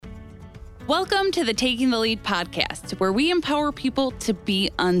Welcome to the Taking the Lead podcast, where we empower people to be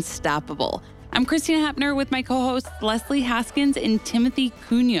unstoppable. I'm Christina Hepner with my co-hosts Leslie Haskins and Timothy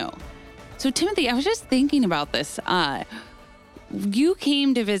Cunho. So Timothy, I was just thinking about this. You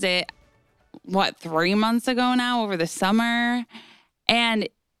came to visit, 3 months ago now over the summer? And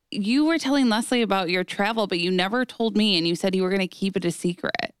you were telling Leslie about your travel, but you never told me, and you said you were going to keep it a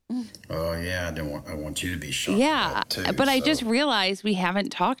secret. Oh, yeah. I want you to be shocked. Yeah, too, but I just realized we haven't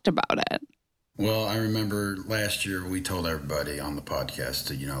talked about it. Well, I remember last year we told everybody on the podcast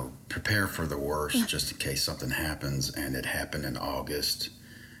to, prepare for the worst just in case something happens. And it happened in August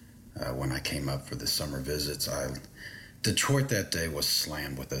when I came up for the summer visits. Detroit that day was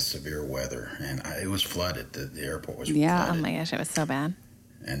slammed with a severe weather, and it was flooded. The airport was flooded. Oh my gosh, it was so bad.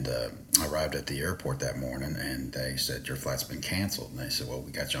 And I arrived at the airport that morning, and they said, your flight's been canceled. And they said, well,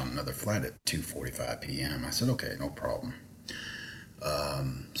 we got you on another flight at 2:45 p.m. I said, okay, no problem.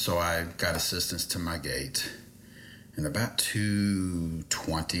 So I got assistance to my gate. And about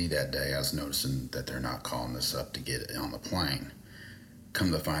 2:20 that day, I was noticing that they're not calling us up to get on the plane.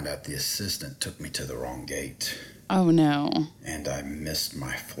 Come to find out, the assistant took me to the wrong gate. Oh, no. And I missed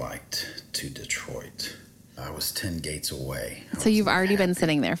my flight to Detroit. I was 10 gates away. So you've already been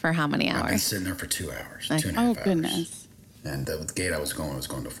sitting there for how many hours? I've been sitting there for 2 hours, Okay. 2.5 hours. Goodness. And the gate I was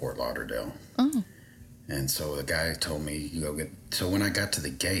going to Fort Lauderdale. Oh. And so the guy told me, so when I got to the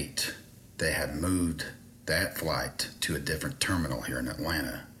gate, they had moved that flight to a different terminal here in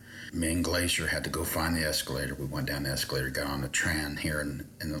Atlanta. Me and Glacier had to go find the escalator. We went down the escalator, got on the tram here in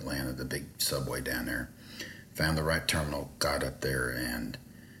Atlanta, the big subway down there. Found the right terminal, got up there, and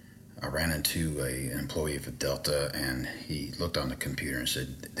I ran into an employee for Delta, and he looked on the computer and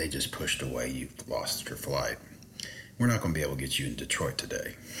said, they just pushed away, you've lost your flight. We're not going to be able to get you in Detroit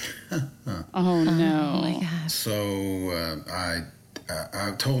today. Oh, no. Oh my gosh. So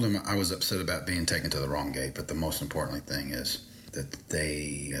I told him I was upset about being taken to the wrong gate, but the most important thing is that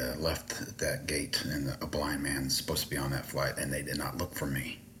they left that gate, and a blind man's supposed to be on that flight, and they did not look for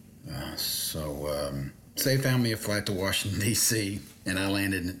me. So they found me a flight to Washington, D.C., and I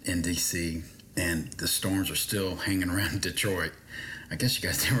landed in D.C., and the storms are still hanging around Detroit. I guess you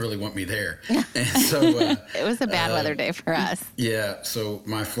guys didn't really want me there. And so It was a bad weather day for us. Yeah, so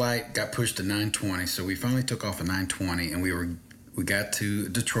my flight got pushed to 9:20, so we finally took off at 9:20, and we got to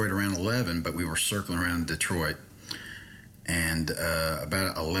Detroit around 11, but we were circling around Detroit. And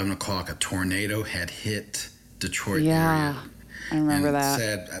about 11 o'clock, a tornado had hit Detroit area. I remember and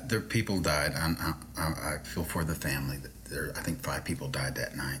that. Sad, people died. I feel for the family. I think 5 people died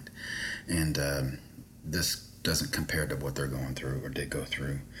that night. And this doesn't compare to what they're going through or did go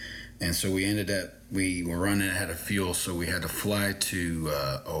through. And so we were running out of fuel, so we had to fly to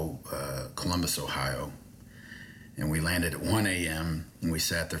Columbus, Ohio. And we landed at 1 a.m. and we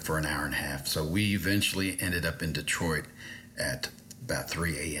sat there for an hour and a half. So we eventually ended up in Detroit at about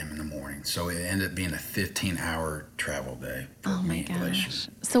 3 a.m. in the morning. So it ended up being a 15-hour travel day for Oh my me and Glacier. gosh.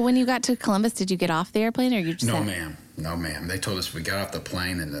 So when you got to Columbus, did you get off the airplane or you just No, ma'am. They told us we got off the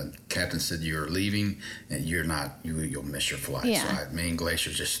plane, and the captain said, you're leaving and you'll miss your flight. Yeah. So me and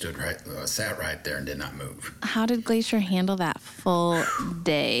Glacier just sat right there and did not move. How did Glacier handle that full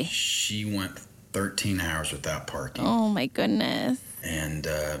day? She went 13 hours without parking. Oh my goodness. And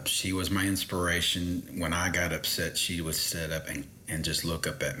she was my inspiration. When I got upset, she would sit up and just look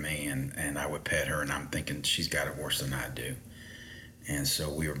up at me, and I would pet her, and I'm thinking she's got it worse than I do. And so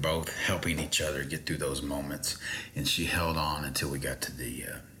we were both helping each other get through those moments, and she held on until we got to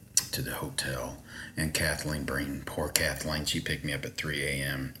the hotel. And Kathleen Breen, poor Kathleen, she picked me up at 3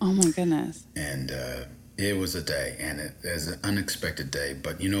 a.m. Oh, my goodness. And it was a day, and it was an unexpected day.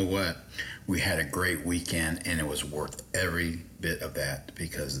 But you know what? We had a great weekend, and it was worth every bit of that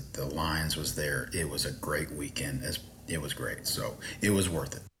because the Lions was there. It was a great weekend. It was great. So it was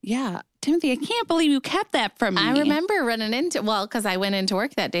worth it. Yeah. Timothy, I can't believe you kept that from me. I remember running into, because I went into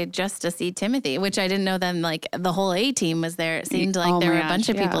work that day just to see Timothy, which I didn't know then, the whole A team was there. It seemed like there were a bunch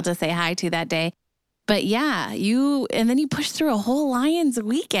of people to say hi to that day. But yeah, and then you pushed through a whole Lions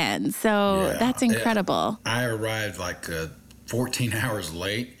weekend. So that's incredible. I arrived 14 hours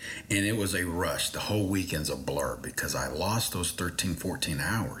late, and it was a rush. The whole weekend's a blur because I lost those 13, 14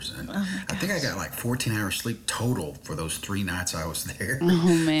 hours. And I think I got 14 hours sleep total for those 3 nights I was there. Oh,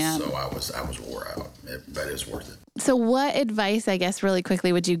 man. So I was wore out, but it was worth it. So what advice, I guess, really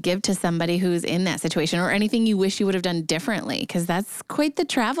quickly, would you give to somebody who's in that situation, or anything you wish you would have done differently? Because that's quite the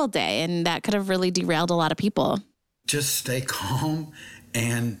travel day, and that could have really derailed a lot of people. Just stay calm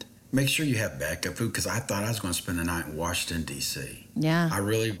and make sure you have backup food, because I thought I was going to spend the night in Washington, D.C. Yeah. I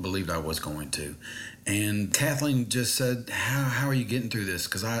really believed I was going to. And Kathleen just said, how are you getting through this?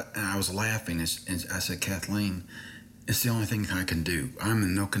 Because I was laughing, and I said, Kathleen, it's the only thing I can do. I'm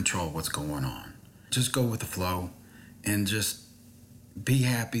in no control of what's going on. Just go with the flow and just be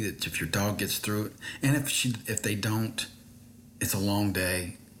happy that if your dog gets through it, and if they don't, it's a long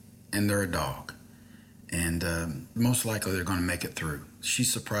day and they're a dog. And most likely they're going to make it through. She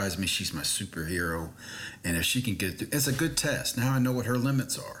surprised me. She's my superhero. And if she can get it through, it's a good test. Now I know what her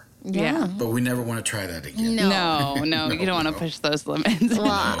limits are. Yeah. But we never want to try that again. No, you don't want to push those limits.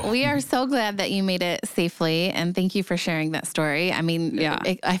 Well, we are so glad that you made it safely, and thank you for sharing that story. I mean,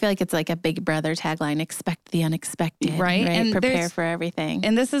 I feel like it's like a Big Brother tagline, expect the unexpected, right? And prepare for everything.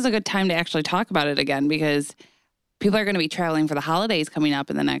 And this is a good time to actually talk about it again, because people are going to be traveling for the holidays coming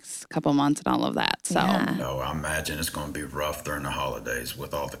up in the next couple months and all of that. So, No, I imagine it's going to be rough during the holidays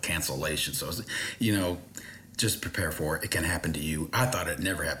with all the cancellations. So, just prepare for it. It can happen to you. I thought it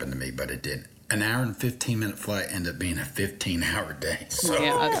never happened to me, but it did. An hour and 15-minute flight ended up being a 15-hour day.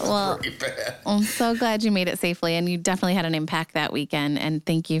 So pretty bad. I'm so glad you made it safely, and you definitely had an impact that weekend. And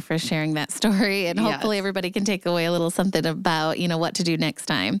thank you for sharing that story. And hopefully everybody can take away a little something about, what to do next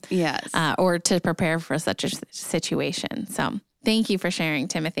time. Yes. Or to prepare for such a situation. So thank you for sharing,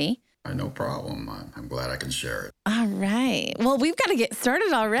 Timothy. No problem. I'm glad I can share it. All right. Well, we've got to get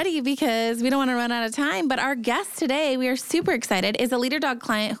started already because we don't want to run out of time. But our guest today, we are super excited, is a Leader Dog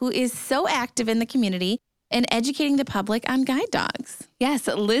client who is so active in the community and educating the public on guide dogs. Yes,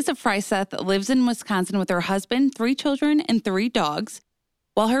 Liz Fryseth lives in Wisconsin with her husband, 3 children, and 3 dogs.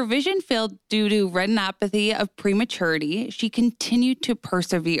 While her vision failed due to retinopathy of prematurity, she continued to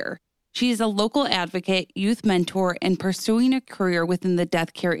persevere. She is a local advocate, youth mentor, and pursuing a career within the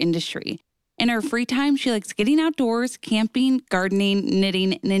death care industry. In her free time, she likes getting outdoors, camping, gardening,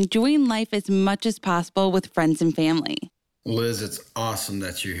 knitting, and enjoying life as much as possible with friends and family. Liz, it's awesome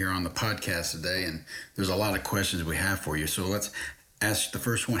that you're here on the podcast today, and there's a lot of questions we have for you. So let's ask the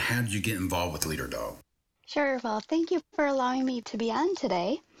first one. How did you get involved with Leader Dog? Sure. Well, thank you for allowing me to be on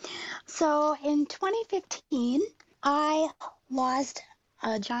today. So in 2015, I lost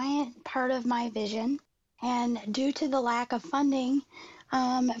a giant part of my vision, and due to the lack of funding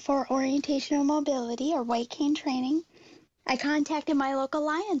for orientational mobility or white cane training, I contacted my local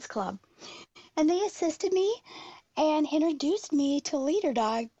Lions Club, and they assisted me and introduced me to Leader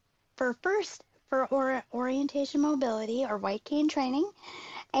Dog for orientation mobility or white cane training,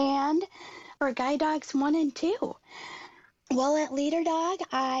 and for guide dogs 1 and 2. Well, at Leader Dog,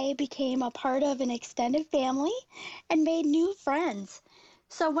 I became a part of an extended family and made new friends.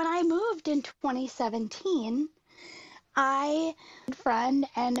 So when I moved in 2017, I had a friend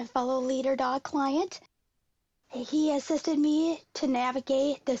and a fellow Leader Dog client. He assisted me to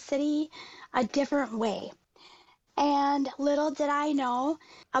navigate the city a different way. And little did I know,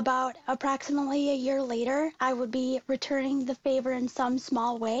 about approximately a year later, I would be returning the favor in some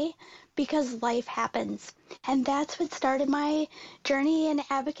small way because life happens. And that's what started my journey in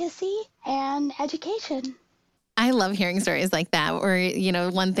advocacy and education. I love hearing stories like that where,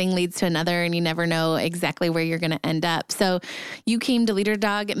 one thing leads to another and you never know exactly where you're going to end up. So you came to Leader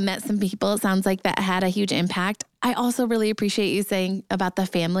Dog, met some people. It sounds like that had a huge impact. I also really appreciate you saying about the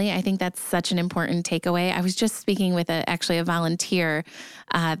family. I think that's such an important takeaway. I was just speaking with a volunteer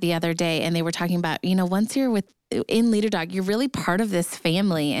the other day, and they were talking about, once you're in Leader Dog, you're really part of this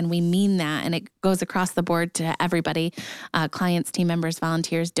family, and we mean that, and it goes across the board to everybody, clients, team members,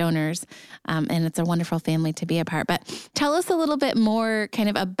 volunteers, donors, and it's a wonderful family to be a part. But tell us a little bit more kind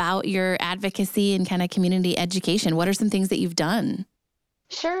of about your advocacy and kind of community education. What are some things that you've done?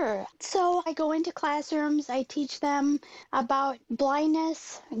 Sure. So I go into classrooms, I teach them about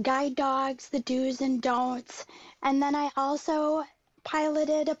blindness, guide dogs, the do's and don'ts, and then I also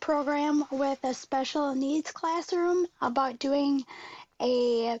piloted a program with a special needs classroom about doing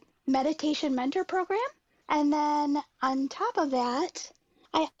a meditation mentor program. And then on top of that,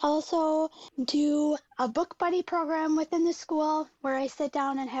 I also do a book buddy program within the school where I sit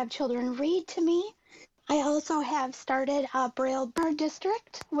down and have children read to me. I also have started a Braille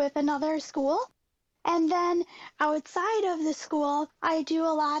district with another school. And then outside of the school, I do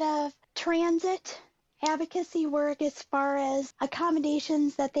a lot of transit advocacy work as far as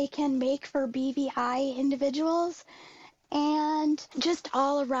accommodations that they can make for BVI individuals and just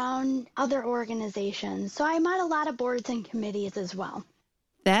all around other organizations. So I'm on a lot of boards and committees as well.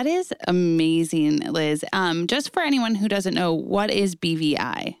 That is amazing, Liz. Just for anyone who doesn't know, what is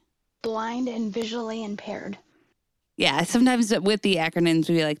BVI? Blind and visually impaired. Yeah, sometimes with the acronyms,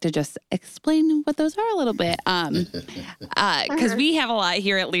 we like to just explain what those are a little bit. Because we have a lot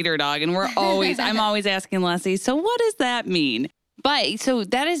here at Leader Dog, and I'm always asking Leslie, so what does that mean? But so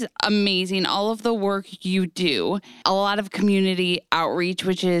that is amazing. All of the work you do, a lot of community outreach,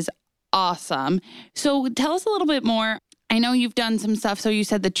 which is awesome. So tell us a little bit more. I know you've done some stuff. So you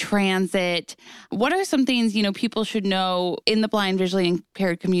said the transit. What are some things, people should know in the blind, visually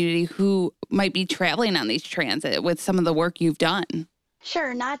impaired community who might be traveling on these transit with some of the work you've done?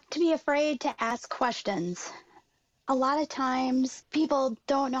 Sure, not to be afraid to ask questions. A lot of times people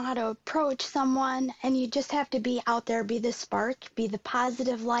don't know how to approach someone, and you just have to be out there, be the spark, be the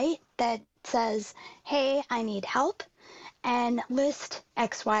positive light that says, hey, I need help, and list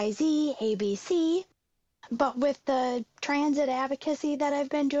XYZ, ABC. But with the transit advocacy that I've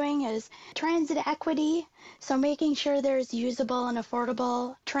been doing is transit equity, so making sure there's usable and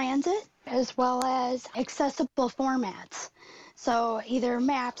affordable transit, as well as accessible formats. So either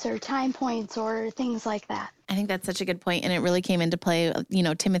maps or time points or things like that. I think that's such a good point. And it really came into play,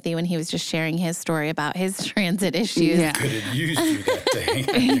 Timothy, when he was just sharing his story about his transit issues. Yeah. Could have used you that day.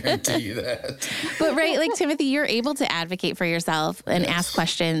 I guarantee you that. But right, like Timothy, you're able to advocate for yourself and ask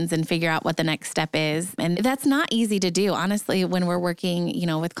questions and figure out what the next step is. And that's not easy to do. Honestly, when we're working,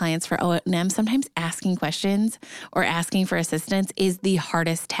 with clients for O&M, sometimes asking questions or asking for assistance is the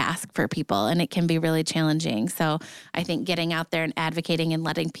hardest task for people. And it can be really challenging. So I think getting out there and advocating and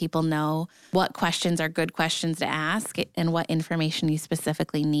letting people know what questions are good questions to ask and what information you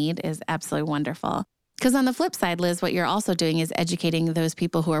specifically need is absolutely wonderful. Because on the flip side, Liz, what you're also doing is educating those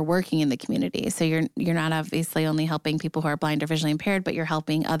people who are working in the community. So you're not obviously only helping people who are blind or visually impaired, but you're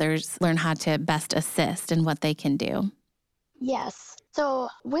helping others learn how to best assist and what they can do. Yes. So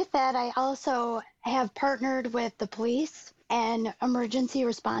with that, I also have partnered with the police and emergency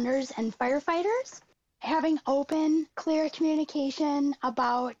responders and firefighters, having open, clear communication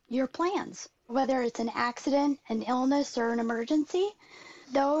about your plans. Whether it's an accident, an illness, or an emergency,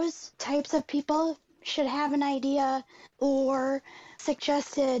 those types of people should have an idea or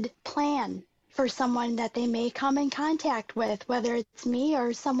suggested plan for someone that they may come in contact with, whether it's me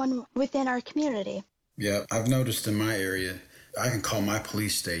or someone within our community. Yeah, I've noticed in my area, I can call my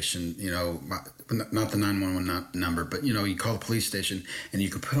police station, not the 911 number, but, you call the police station and you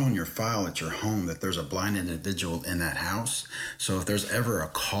can put on your file at your home that there's a blind individual in that house. So if there's ever a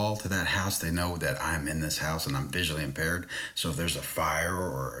call to that house, they know that I'm in this house and I'm visually impaired. So if there's a fire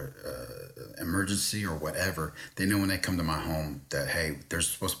or emergency or whatever, they know when they come to my home that, hey, there's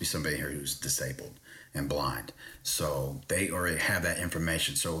supposed to be somebody here who's disabled and blind. So they already have that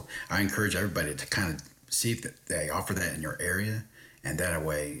information. So I encourage everybody to kind of see if they offer that in your area, and that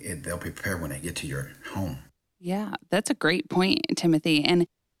way they'll be prepared when they get to your home. Yeah, that's a great point, Timothy. And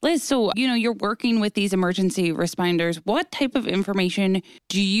Liz, so, you're working with these emergency responders. What type of information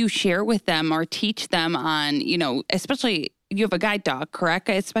do you share with them or teach them on, especially you have a guide dog, correct?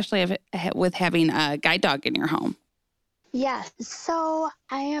 Especially with having a guide dog in your home. Yes. So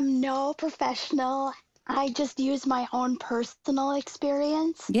I am no professional. I just use my own personal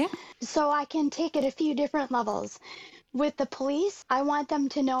experience. Yeah. So I can take it a few different levels. With the police, I want them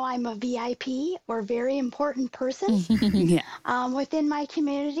to know I'm a VIP or very important person within my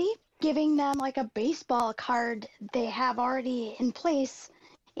community, giving them like a baseball card they have already in place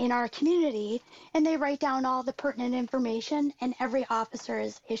in our community, and they write down all the pertinent information, and every officer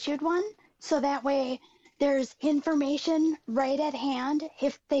is issued one. So that way there's information right at hand.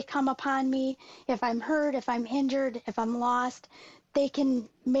 If they come upon me, if I'm hurt, if I'm injured, if I'm lost, they can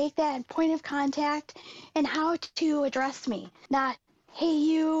make that point of contact and how to address me. Not, hey,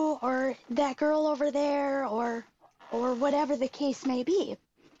 you, or that girl over there, or whatever the case may be.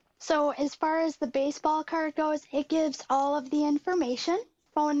 So as far as the baseball card goes, it gives all of the information,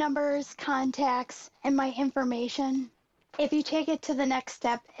 phone numbers, contacts, and my information. If you take it to the next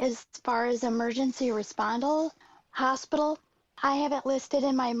step as far as emergency respondal, hospital, I have it listed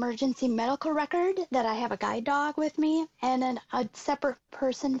in my emergency medical record that I have a guide dog with me and a separate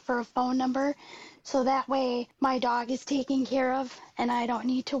person for a phone number. So that way my dog is taken care of and I don't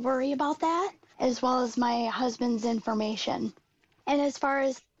need to worry about that, as well as my husband's information. And as far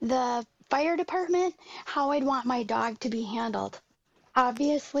as the fire department, how I'd want my dog to be handled.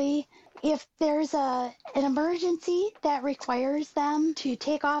 Obviously, if there's an emergency that requires them to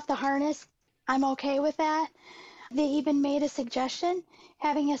take off the harness, I'm okay with that. They even made a suggestion,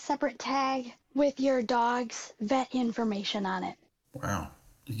 having a separate tag with your dog's vet information on it. Wow.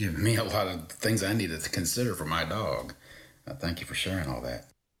 You're giving me a lot of things I need to consider for my dog. Thank you for sharing all that.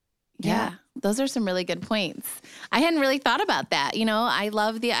 Yeah. those are some really good points. I hadn't really thought about that. I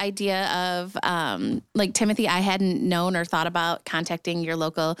love the idea of, like Timothy, I hadn't known or thought about contacting your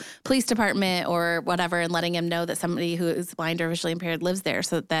local police department or whatever and letting them know that somebody who is blind or visually impaired lives there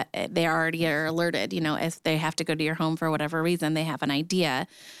so that they already are alerted, if they have to go to your home for whatever reason, they have an idea.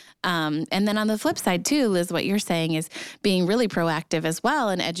 And then on the flip side too, Liz, what you're saying is being really proactive as well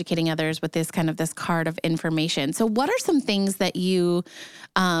and educating others with this card of information. So what are some things that you,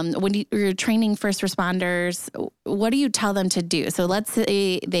 when you're training first responders, what do you tell them to do? So let's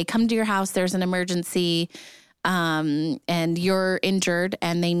say they come to your house, there's an emergency, and you're injured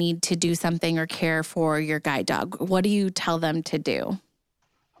and they need to do something or care for your guide dog. What do you tell them to do?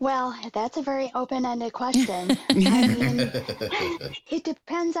 Well, that's a very open-ended question. I mean, it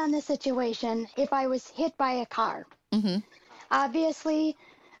depends on the situation. If I was hit by a car, obviously,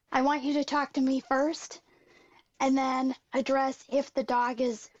 I want you to talk to me first and then address if the dog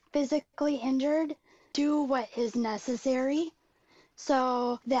is physically injured, do what is necessary.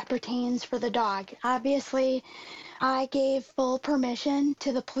 So that pertains for the dog. Obviously, I gave full permission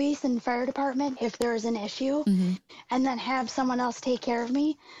to the police and fire department if there's an issue, and then have someone else take care of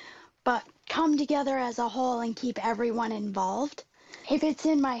me. But come together as a whole and keep everyone involved. If it's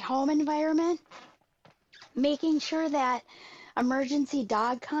in my home environment, making sure that emergency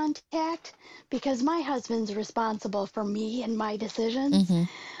dog contact, because my husband's responsible for me and my decisions,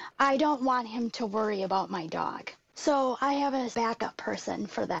 I don't want him to worry about my dog. So I have a backup person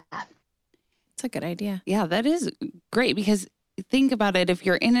for that. That's a good idea. Yeah, that is great because think about it. If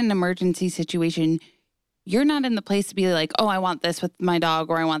you're in an emergency situation, you're not in the place to be like, oh, I want this with my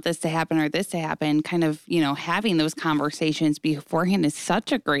dog or I want this to happen or this to happen. Kind of, having those conversations beforehand is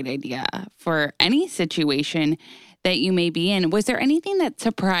such a great idea for any situation that you may be in. Was there anything that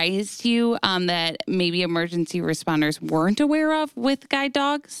surprised you that maybe emergency responders weren't aware of with guide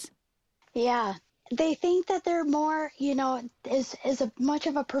dogs? Yeah. They think that they're more, is a much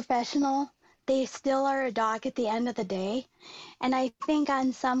of a professional. They still are a dog at the end of the day. And I think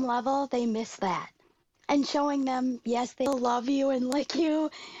on some level they miss that. And showing them, yes, they love you and like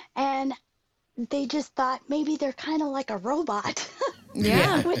you. And they just thought maybe they're kind of like a robot.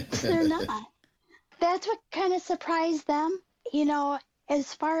 Yeah. Which they're not. That's what kind of surprised them.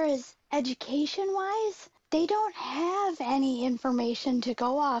 As far as education-wise, they don't have any information to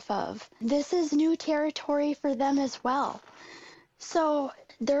go off of. This is new territory for them as well. So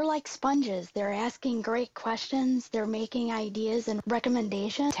they're like sponges. They're asking great questions. They're making ideas and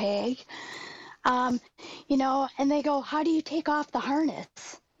recommendations. And they go, how do you take off the harness?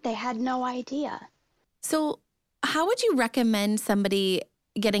 They had no idea. So how would you recommend somebody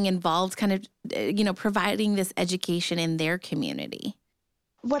getting involved, kind of, providing this education in their community?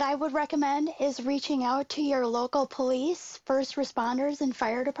 What I would recommend is reaching out to your local police, first responders, and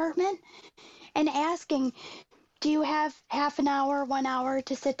fire department and asking, do you have half an hour, 1 hour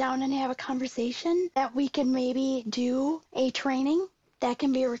to sit down and have a conversation that we can maybe do a training that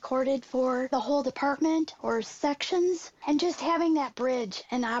can be recorded for the whole department or sections, and just having that bridge,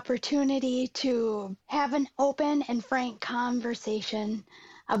 an opportunity to have an open and frank conversation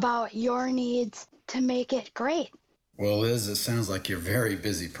about your needs to make it great. Well, Liz, it sounds like you're a very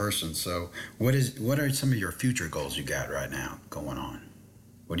busy person. So what are some of your future goals you got right now going on?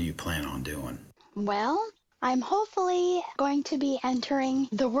 What do you plan on doing? Well, I'm hopefully going to be entering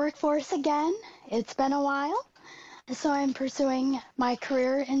the workforce again. It's been a while. So I'm pursuing my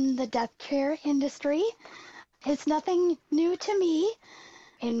career in the death care industry. It's nothing new to me.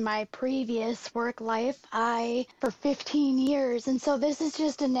 In my previous work life, for 15 years, and so this is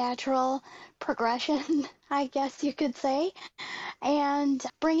just a natural progression, I guess you could say, and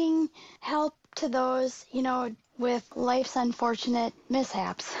bringing help to those, with life's unfortunate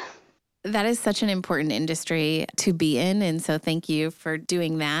mishaps. That is such an important industry to be in. And so thank you for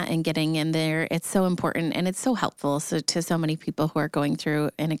doing that and getting in there. It's so important and it's so helpful to so many people who are going through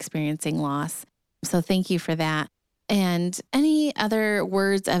and experiencing loss. So thank you for that. And any other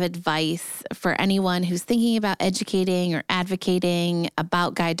words of advice for anyone who's thinking about educating or advocating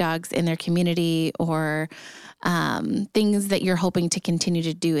about guide dogs in their community, or things that you're hoping to continue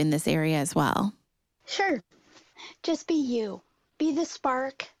to do in this area as well? Sure. Just be you. Be the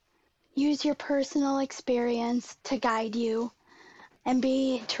spark. Use your personal experience to guide you and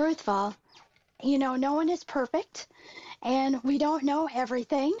be truthful. No one is perfect and we don't know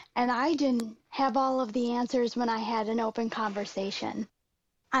everything. And I didn't have all of the answers when I had an open conversation.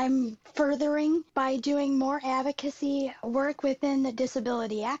 I'm furthering by doing more advocacy work within the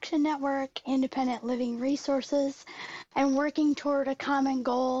Disability Action Network, Independent Living Resources, and working toward a common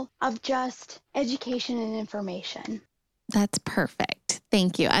goal of just education and information. That's perfect.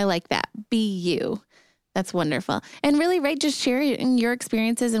 Thank you. I like that. Be you. That's wonderful. And really, right, just sharing your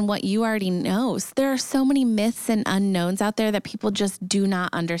experiences and what you already know. There are so many myths and unknowns out there that people just do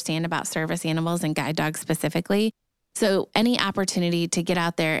not understand about service animals and guide dogs specifically. So any opportunity to get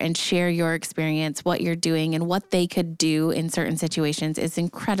out there and share your experience, what you're doing, and what they could do in certain situations is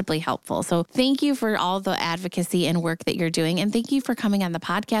incredibly helpful. So thank you for all the advocacy and work that you're doing. And thank you for coming on the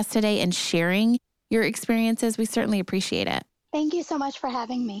podcast today and sharing your experiences. We certainly appreciate it. Thank you so much for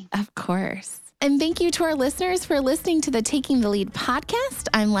having me. Of course. And thank you to our listeners for listening to the Taking the Lead podcast.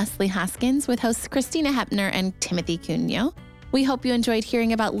 I'm Leslie Hoskins with hosts Christina Hepner and Timothy Cunio. We hope you enjoyed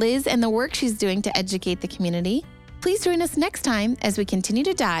hearing about Liz and the work she's doing to educate the community. Please join us next time as we continue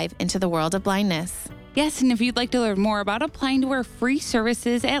to dive into the world of blindness. Yes, and if you'd like to learn more about applying to our free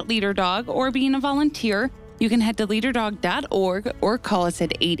services at Leader Dog or being a volunteer, you can head to leaderdog.org or call us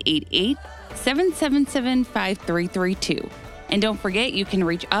at 888-777-5332. And don't forget, you can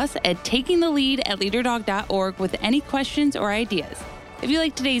reach us at takingthelead@leaderdog.org with any questions or ideas. If you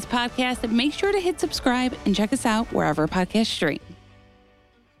like today's podcast, make sure to hit subscribe and check us out wherever podcasts stream.